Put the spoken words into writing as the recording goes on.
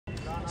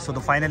So the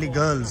finally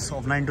girls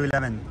of 9 to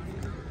 11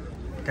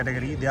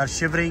 category, they are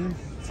shivering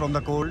from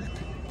the cold,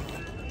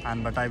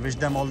 but I wish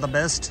them all the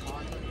best.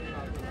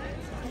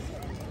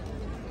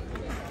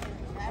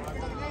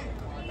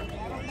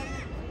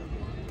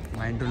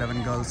 Nine to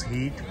 11 girls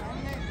heat,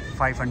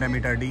 500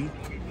 meter D.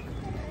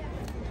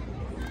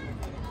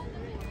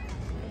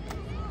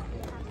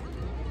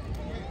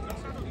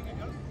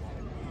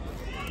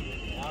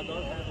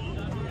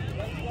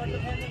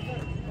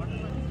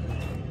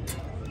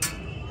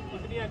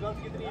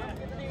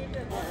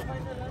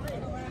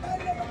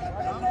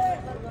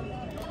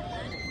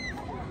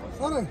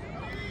 Sir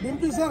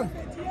Dimpy sir,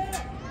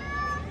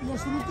 ये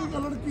श्रुति का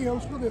लड़की है,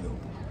 उसको दे दो।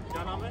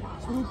 क्या नाम है?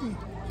 श्रुति।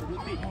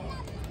 श्रुति।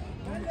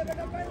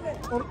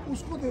 और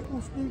उसको दे,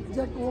 उसकी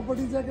जैकेट, वो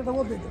बड़ी जैकेट है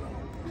वो दे देना।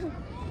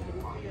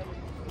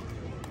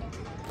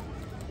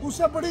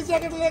 उससे बड़ी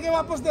जैकेट लेके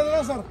वापस दे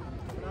देना sir.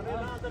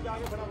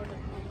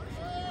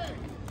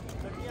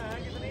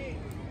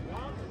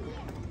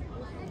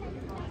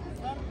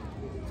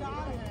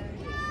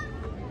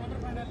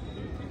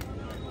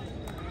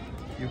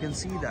 You can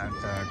see that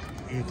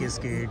AK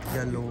skate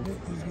yellow.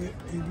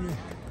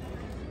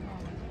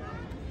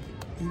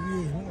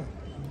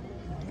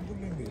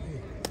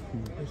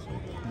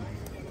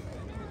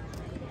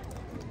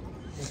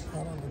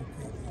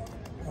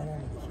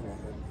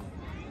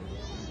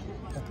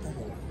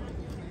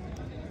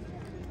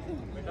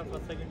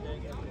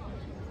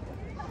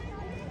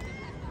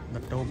 The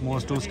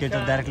topmost two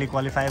skaters directly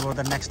qualify for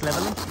the next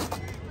level.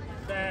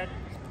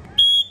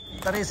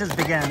 The races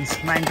begins.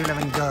 9 to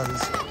 11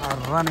 girls are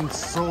running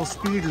so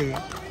speedily.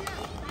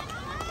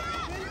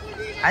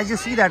 As you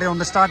see that on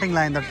the starting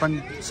line, that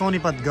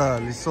Sonipat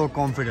girl is so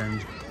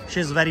confident. She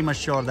is very much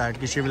sure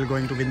that she will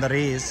going to win the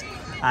race,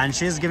 and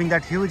she is giving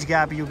that huge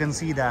gap. You can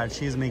see that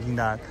she is making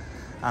that.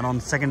 And on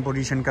second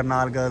position,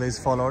 Karnal girl is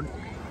followed,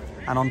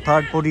 and on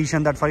third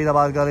position, that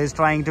Faridabad girl is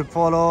trying to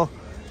follow,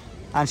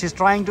 and she's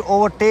trying to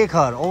overtake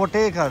her.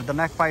 The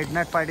net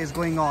fight is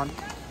going on,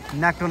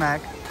 neck to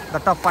neck. The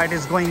tough fight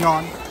is going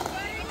on.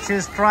 She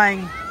is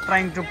trying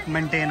to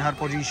maintain her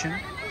position.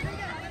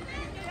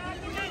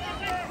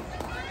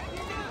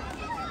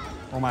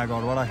 Oh my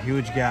God, what a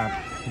huge gap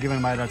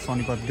given by that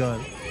Sonipat girl.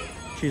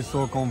 She is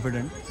so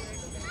confident.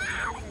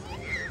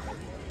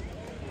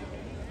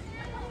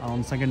 And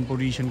on second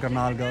position,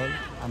 Karnal girl,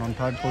 and on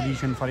third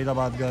position,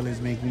 Faridabad girl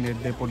is making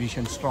their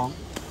position strong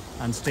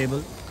and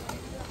stable.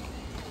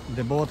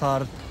 They both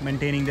are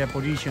maintaining their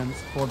positions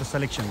for the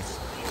selections.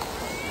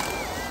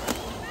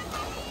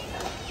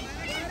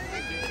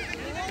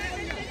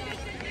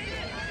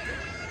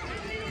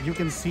 You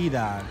can see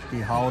that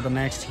how the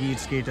next heat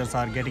skaters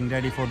are getting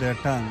ready for their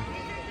turn.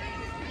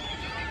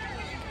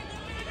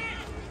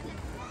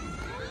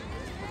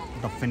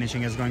 The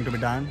finishing is going to be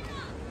done.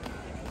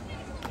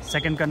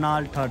 Second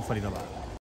Karnal, third Faridabad.